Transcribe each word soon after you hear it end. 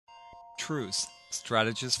Truce,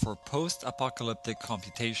 Strategies for Post-Apocalyptic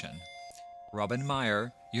Computation. Robin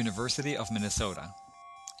Meyer, University of Minnesota.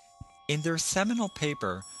 In their seminal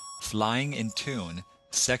paper, Flying in Tune,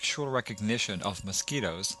 Sexual Recognition of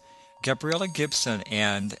Mosquitoes, Gabriella Gibson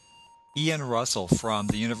and Ian Russell from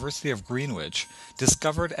the University of Greenwich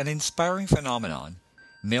discovered an inspiring phenomenon.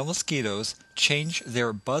 Male mosquitoes change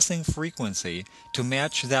their buzzing frequency to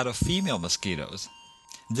match that of female mosquitoes.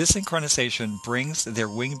 This synchronization brings their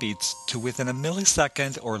wing beats to within a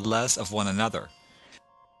millisecond or less of one another.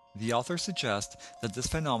 The author suggests that this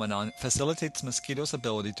phenomenon facilitates mosquitoes'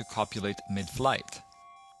 ability to copulate mid-flight.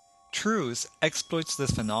 Truce exploits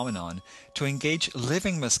this phenomenon to engage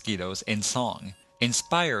living mosquitoes in song,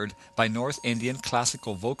 inspired by North Indian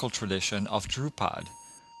classical vocal tradition of Drupad.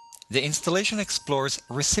 The installation explores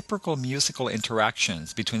reciprocal musical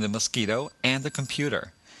interactions between the mosquito and the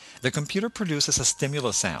computer. The computer produces a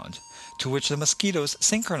stimulus sound, to which the mosquitoes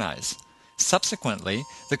synchronize. Subsequently,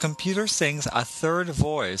 the computer sings a third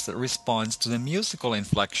voice that responds to the musical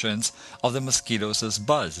inflections of the mosquito's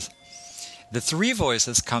buzz. The three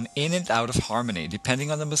voices come in and out of harmony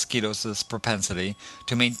depending on the mosquito's propensity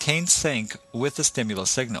to maintain sync with the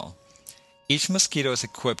stimulus signal. Each mosquito is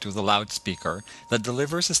equipped with a loudspeaker that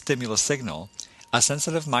delivers a stimulus signal, a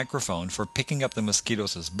sensitive microphone for picking up the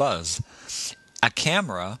mosquito's buzz, a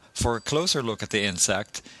camera for a closer look at the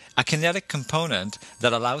insect, a kinetic component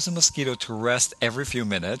that allows the mosquito to rest every few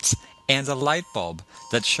minutes, and a light bulb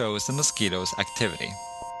that shows the mosquito's activity.